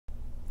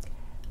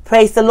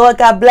Praise the Lord.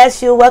 God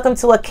bless you. Welcome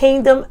to a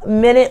Kingdom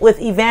Minute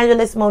with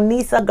Evangelist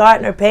Monisa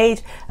Gardner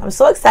Page. I'm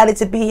so excited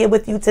to be here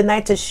with you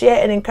tonight to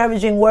share an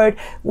encouraging word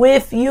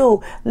with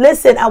you.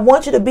 Listen, I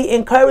want you to be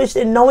encouraged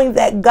in knowing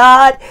that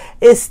God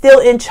is still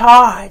in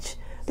charge.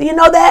 Do you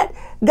know that?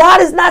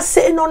 God is not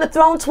sitting on the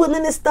throne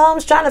twiddling his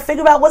thumbs trying to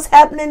figure out what's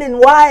happening and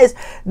why is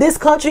this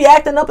country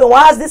acting up and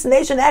why is this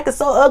nation acting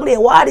so ugly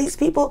and why are these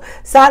people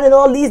signing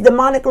all these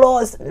demonic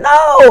laws.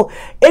 No.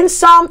 In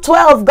Psalm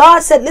 12,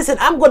 God said, listen,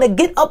 I'm going to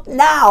get up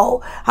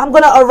now. I'm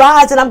going to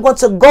arise and I'm going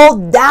to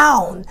go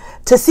down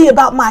to see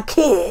about my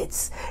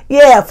kids.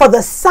 Yeah, for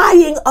the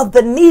sighing of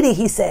the needy,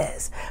 he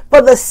says.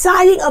 For the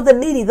sighing of the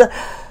needy.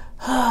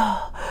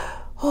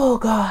 Oh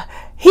God,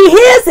 he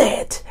hears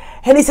it.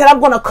 And he said, I'm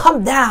going to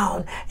come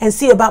down and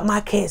see about my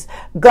kids.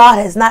 God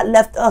has not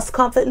left us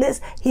comfortless.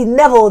 He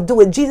never will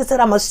do it. Jesus said,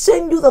 I'm going to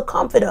send you the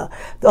comforter.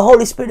 The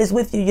Holy Spirit is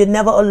with you. You're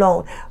never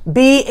alone.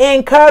 Be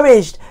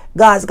encouraged.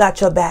 God's got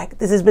your back.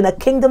 This has been a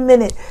Kingdom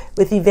Minute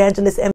with Evangelist M.